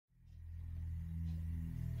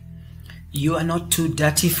You are not too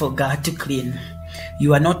dirty for God to clean.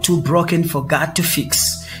 You are not too broken for God to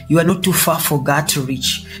fix. You are not too far for God to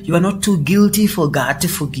reach. You are not too guilty for God to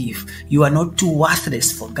forgive. You are not too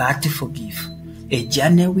worthless for God to forgive. A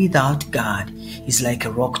journey without God is like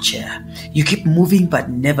a rock chair. You keep moving but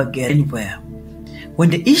never get anywhere.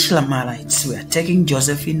 When the Ishmaelites were taking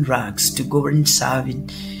Joseph in rags to go and serve him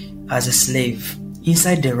as a slave,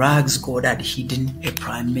 inside the rags God had hidden a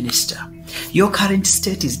prime minister. Your current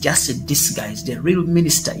state is just a disguise. The real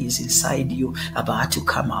minister is inside you, about to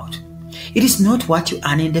come out. It is not what you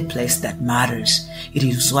earn in the place that matters. It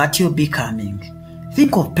is what you're becoming.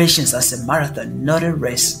 Think of patience as a marathon, not a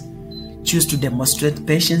race. Choose to demonstrate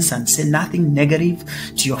patience and say nothing negative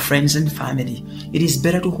to your friends and family. It is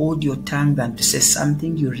better to hold your tongue than to say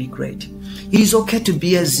something you regret. It is okay to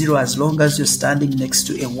be a 0 as long as you're standing next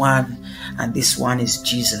to a 1, and this 1 is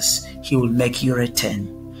Jesus. He will make you a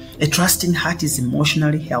 10. A trusting heart is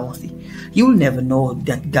emotionally healthy. You will never know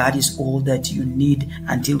that God is all that you need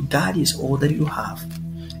until God is all that you have.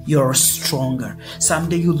 You're stronger.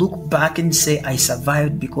 Someday you look back and say, I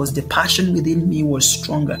survived because the passion within me was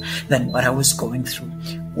stronger than what I was going through.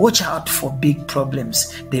 Watch out for big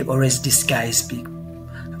problems. They always disguise big.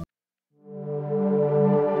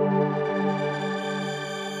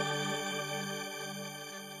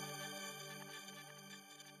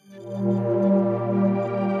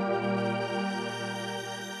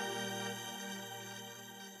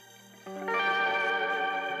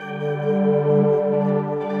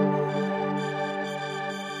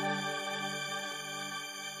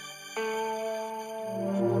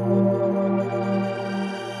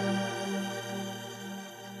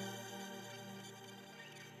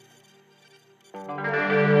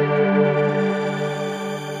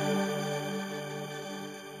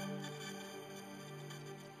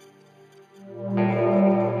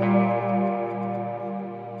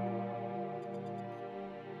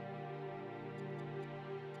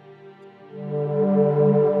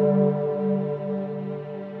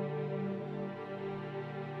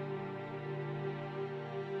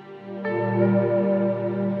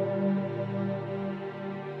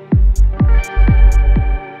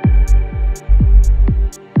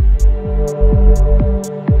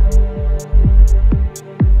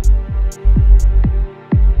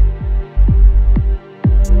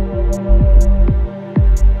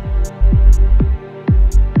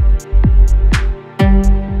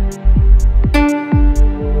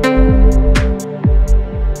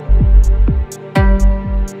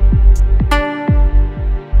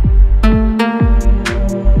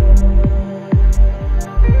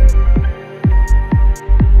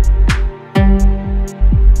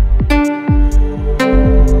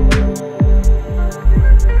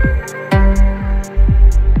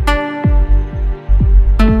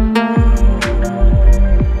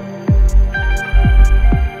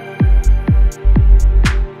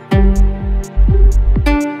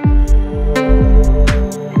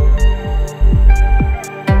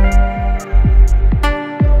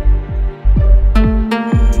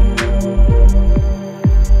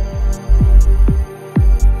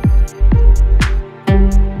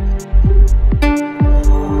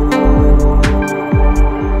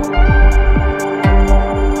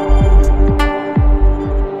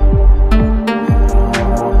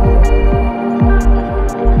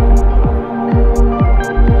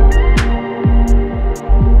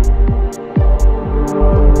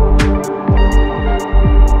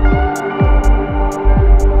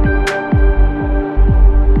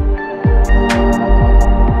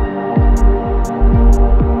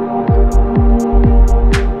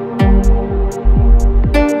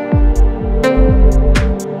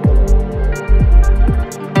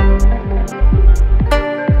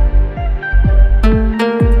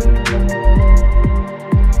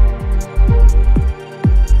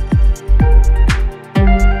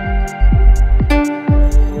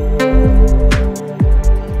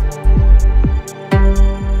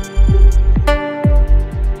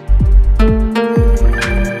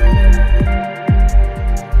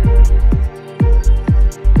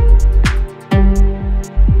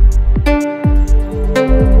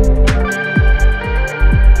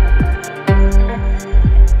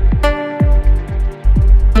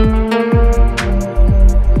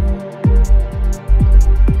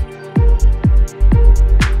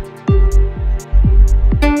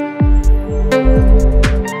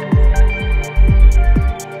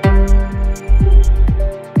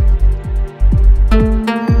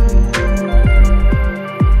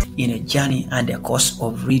 journey and the course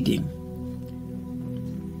of reading.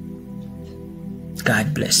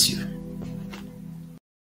 God bless you.